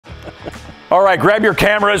All right, grab your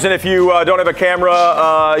cameras, and if you don't have a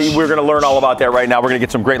camera, we're going to learn all about that right now. We're going to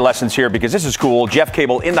get some great lessons here because this is cool. Jeff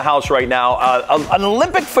Cable in the house right now, an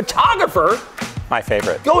Olympic photographer. My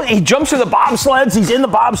favorite. He jumps in the bobsleds. He's in the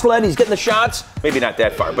bobsled. He's getting the shots. Maybe not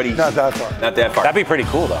that far, but he's not that far. Not that far. That'd be pretty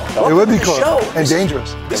cool, though. It would be cool and this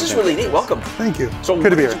dangerous. This is really neat. Welcome. Thank you. So good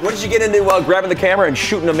to be here. What did you get into grabbing the camera and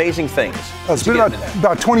shooting amazing things? It's been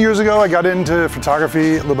about 20 years ago. I got into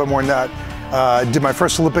photography. A little bit more than that. Did my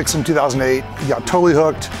first Olympics in 2008. Got totally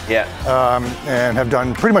hooked. Yeah. And have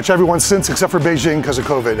done pretty much every one since, except for Beijing because of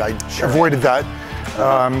COVID. I avoided that.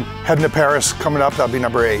 Heading to Paris coming up, that'll be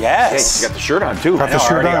number 8. Yes. Hey, you got the shirt on too. Got the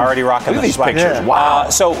shirt on. Already rocking these sweat. pictures. Yeah. Wow.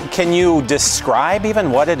 So can you describe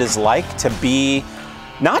even what it is like to be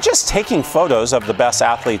not just taking photos of the best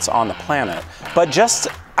athletes on the planet, but just,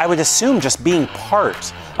 I would assume, just being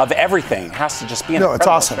part of everything. It has to just be an No, it's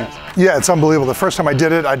awesome. experience. Yeah, it's unbelievable. The first time I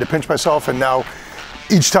did it, I had to pinch myself, and now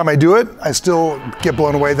each time I do it, I still get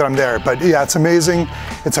blown away that I'm there. But yeah, it's amazing.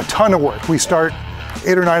 It's a ton of work. We start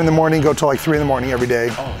 8 or 9 in the morning, go till like 3 in the morning every day.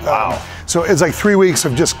 Oh, wow. So it's like 3 weeks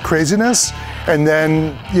of just craziness, and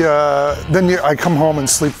then I come home and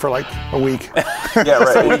sleep for like a week. Yeah,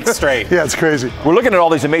 right. A week straight. Yeah, it's crazy. We're looking at all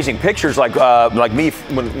these amazing pictures, like me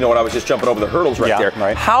when I was just jumping over the hurdles right there.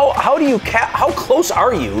 Right. How close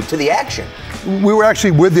are you to the action? We were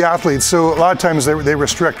actually with the athletes, so a lot of times they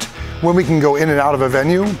restrict when we can go in and out of a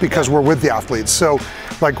venue because we're with the athletes. So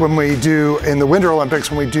like when we do in the Winter Olympics,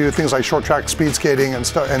 when we do things like short track speed skating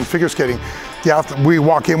and figure skating, we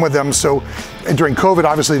walk in with them. So and during COVID,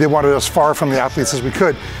 obviously they wanted us far from the athletes as we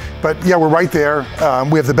could. But yeah, we're right there.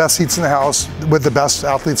 We have the best seats in the house with the best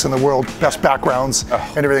athletes in the world, best backgrounds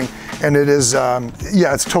and everything. And it is,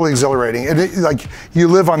 it's totally exhilarating. And like you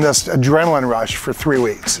live on this adrenaline rush for 3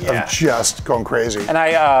 weeks of just going crazy.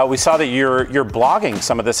 And we saw that you're blogging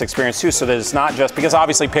some of this experience too, so that it's not just, because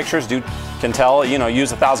obviously pictures can tell,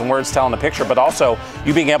 use 1,000 words telling the picture, but also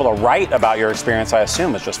you being able to write about your experience, I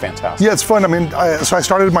assume, is just fantastic. Yeah, it's fun. I mean, so I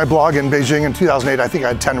started my blog in Beijing in 2008. I think I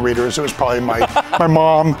had 10 readers. It was probably my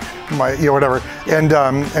mom, whatever.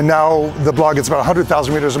 And now the blog gets about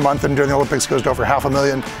 100,000 readers a month, and during the Olympics goes to over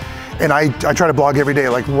 500,000. And I try to blog every day,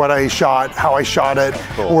 like what I shot, how I shot it,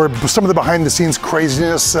 or some of the behind the scenes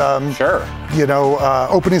craziness.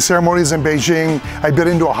 Opening ceremonies in Beijing. I bit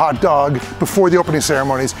into a hot dog before the opening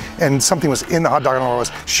ceremonies, and something was in the hot dog, I don't know what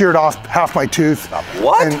it was, sheared off half my tooth.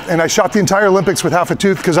 What? And I shot the entire Olympics with half a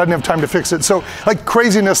tooth because I didn't have time to fix it. So like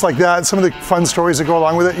craziness like that, some of the fun stories that go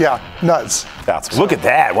along with it, yeah, nuts. Look at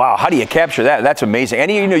that! Wow, how do you capture that? That's amazing.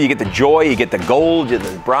 And you get the joy, you get the gold, you get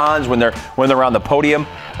the bronze when they're on the podium.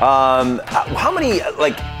 How many?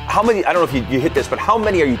 I don't know if you hit this, but how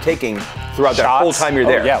many are you taking throughout that whole time you're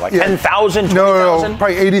there? 10,000, 20,000? No,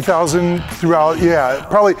 probably 80,000 throughout. Yeah,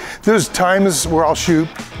 probably. There's times where I'll shoot.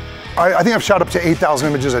 I think I've shot up to 8,000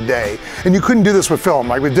 images a day, and you couldn't do this with film.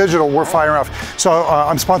 Like with digital, we're firing off. So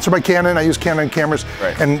I'm sponsored by Canon. I use Canon cameras,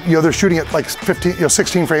 and they're shooting at like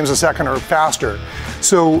 16 frames a second or faster.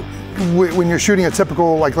 So when you're shooting a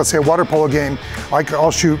typical, like let's say a water polo game, I'll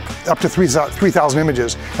shoot up to 3,000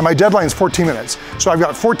 images, and my deadline is 14 minutes. So I've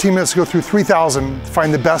got 14 minutes to go through 3,000,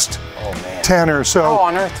 find the best 10 or so. How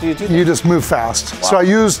on earth do you do that? You just move fast. Wow. So I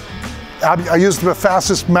use the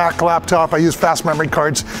fastest Mac laptop, I use fast memory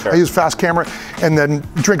cards, I use fast camera, and then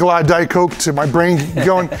drink a lot of Diet Coke to my brain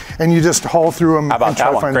going, and you just haul through them. How about and try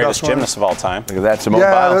that to one? find Greatest the best gymnast of all time. Look at that, Simone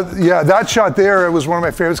Biles. Yeah, that shot there, it was one of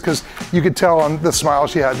my favorites because you could tell on the smile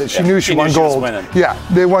she had that she knew she won gold. Yeah,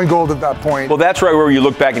 they won gold at that point. Well, that's right where you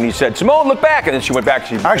look back and you said, Simone, look back, and then she went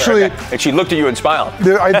back. And she looked at you and smiled.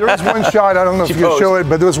 There was one shot, I don't know if you can show it,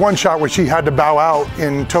 but there was one shot where she had to bow out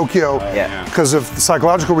in Tokyo because of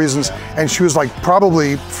psychological reasons, and she was like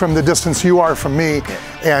probably from the distance you are from me,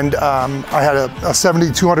 and I had a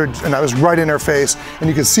 70-200, and I was right in her face, and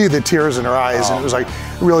you could see the tears in her eyes, and it was like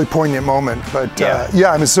a really poignant moment. But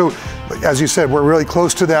I mean, so as you said, we're really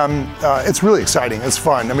close to them. It's really exciting. It's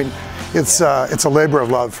fun. I mean, it's a labor of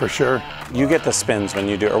love for sure. You get the spins when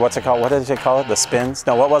you do, or what's it called? What did you call it? The spins?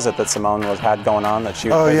 No, what was it that Simone had going on that she?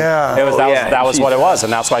 That was what it was,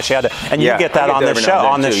 and that's why she had to. And you get that on this show.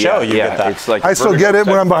 On this show, you get that. It's like I still get it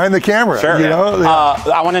when I'm behind the camera. Sure. You know?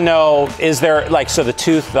 I want to know: is there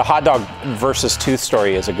the hot dog versus tooth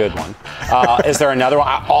story is a good one. Is there another one?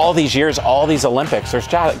 All these years, all these Olympics, there's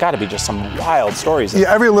got to be just some wild stories.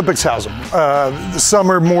 Yeah, every Olympics has them. Some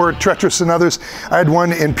are more treacherous than others. I had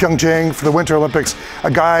one in Pyeongchang for the Winter Olympics. A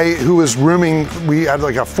guy who was rooming, we had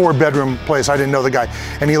like a 4-bedroom place, I didn't know the guy,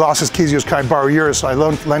 and he lost his keys. He was, "Can I borrow yours?" So I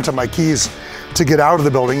lent him my keys to get out of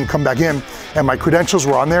the building and come back in, and my credentials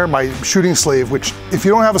were on there, my shooting sleeve, which if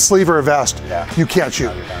you don't have a sleeve or a vest, you can't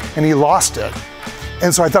shoot. And he lost it.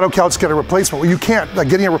 And so I thought, okay, I'll just get a replacement. Well, you can't. Like,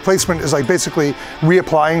 getting a replacement is like basically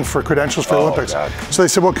reapplying for credentials for the Olympics. God. So they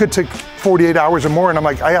said, well, it could take 48 hours or more. And I'm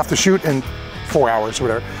like, I have to shoot in 4 hours or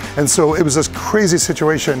whatever. And so it was this crazy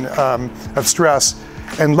situation of stress.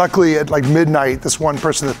 And luckily at like midnight, this one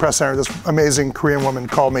person at the press center, this amazing Korean woman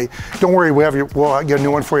called me. Don't worry, we'll get a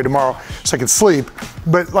new one for you tomorrow, so I could sleep.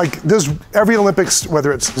 But like every Olympics,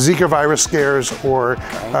 whether it's Zika virus scares or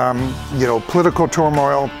political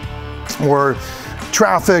turmoil or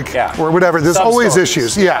traffic or whatever, there's always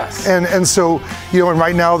issues. Yes. And so, and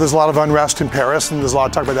right now there's a lot of unrest in Paris and there's a lot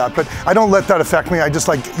of talk about that, but I don't let that affect me. I just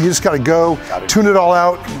you just got to go, tune it all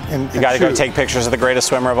out and you got to go take pictures of the greatest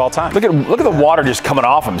swimmer of all time. Look at the water just coming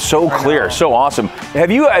off him, so clear, so awesome. Have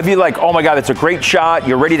you like, oh my God, it's a great shot,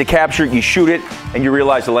 you're ready to capture it, you shoot it, and you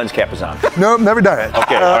realize the lens cap is on? No, never done it.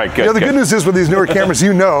 Okay, all right, good. The good news is with these newer cameras,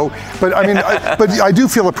 but I mean, but I do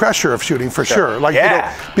feel the pressure of shooting for sure. Like,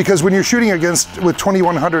 because when you're shooting with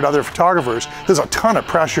 2,100 other photographers, there's a ton of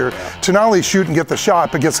pressure to not only shoot and get the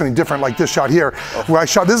shot, but get something different like this shot here, where I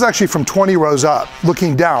shot, this is actually from 20 rows up,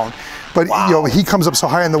 looking down. But he comes up so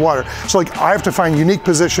high in the water. So like I have to find unique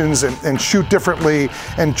positions and shoot differently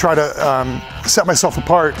and try to set myself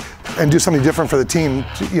apart and do something different for the team.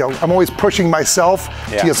 I'm always pushing myself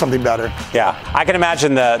to get something better. Yeah, I can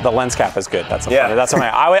imagine the lens cap is good. That's funny. That's something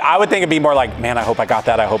I would think it'd be more like, man, I hope I got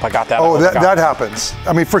that. I hope I got that. Oh, that happens.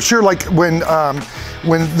 I mean, for sure. Like when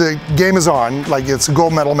the game is on, like it's a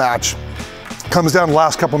gold medal match, comes down the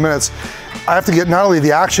last couple minutes. I have to get not only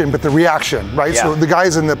the action, but the reaction, right? So the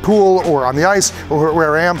guys in the pool or on the ice or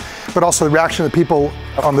where I am, but also the reaction of the people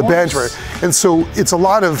on the bench. And so it's a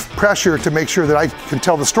lot of pressure to make sure that I can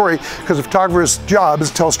tell the story, because a photographer's job is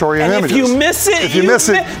to tell a story in images. If you miss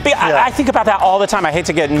it, I think about that all the time. I hate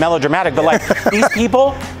to get melodramatic, but like these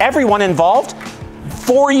people, everyone involved,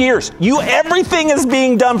 4 years. Everything is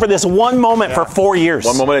being done for this one moment for 4 years.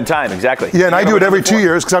 One moment in time, exactly. Yeah, and I do it every 2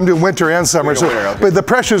 years because I'm doing winter and summer. But the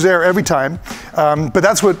pressure's there every time. But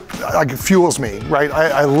that's what fuels me, right?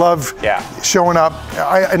 I love showing up.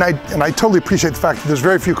 And I totally appreciate the fact that there's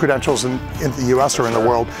very few credentials in the U.S. or in the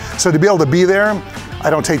world. So to be able to be there, I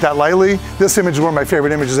don't take that lightly. This image is one of my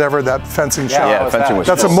favorite images ever, that fencing shot. Yeah, fencing was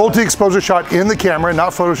That's a multi-exposure shot in the camera,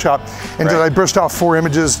 not Photoshop. And I burst off 4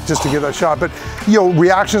 images just to get that shot. But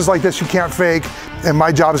reactions like this you can't fake. And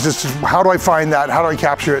my job is just, how do I find that? How do I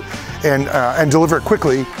capture it and deliver it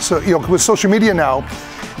quickly? So with social media now,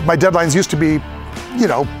 my deadlines used to be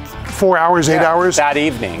 4 hours, 8 hours. That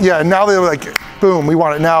evening. Yeah, and now they're like, boom, we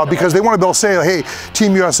want it now, because they want to be able to say, hey,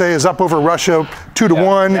 Team USA is up over Russia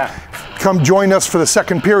 2-1. Come join us for the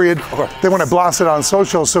second period. They want to blast it on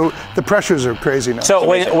social, so the pressures are crazy now. So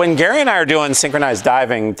when Gary and I are doing synchronized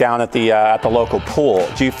diving down at the local pool,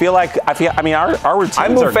 do you feel like our routines I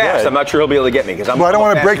move are fast. good. I'm not sure he'll be able to get me because I don't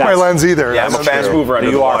want to break my lens either. Yeah, I'm a fast mover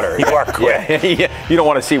under the water. You are quick. You don't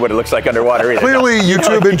want to see what it looks like underwater either. Clearly, you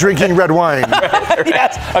two have been drinking red wine.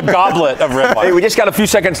 Yes, a goblet of red wine. Hey, we just got a few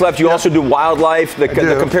seconds left. You also do wildlife, the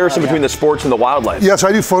comparison between the sports and the wildlife. Yeah, so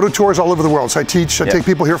I do photo tours all over the world. So I take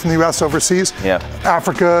people here from the U.S. overseas.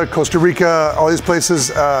 Africa, Costa Rica, all these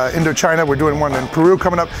places, Indochina. We're doing one in Peru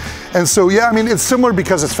coming up. And so, it's similar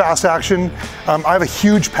because it's fast action. I have a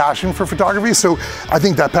huge passion for photography, so I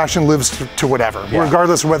think that passion lives to whatever,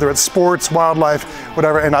 regardless of whether it's sports, wildlife,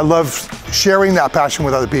 whatever. And I love sharing that passion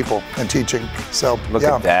with other people and teaching. So, look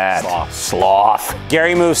at that. Sloth.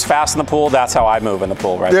 Gary moves fast in the pool. That's how I move in the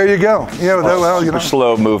pool, right? There you go.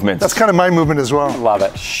 Slow movements. That's kind of my movement as well. Love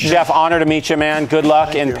it. Jeff, honor to meet you, man. Good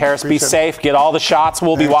luck in Paris. Be safe. Get all the shots.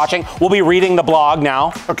 We'll be watching. We'll be reading the blog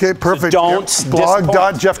now. Okay, perfect. So don't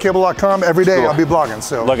blog.jeffcable.com. Every day I'll be blogging.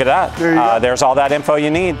 So look at that. There's all that info you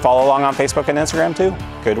need. Follow along on Facebook and Instagram too.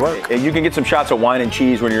 Good work. You can get some shots of wine and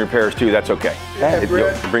cheese when you're in Paris too. That's okay.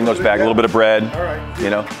 Bring those back. A little bit of bread. All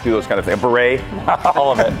right. Do those kind of things. A beret.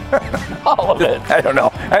 All of it. All of it. I don't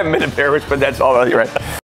know. I haven't been in Paris, but that's all. You're right.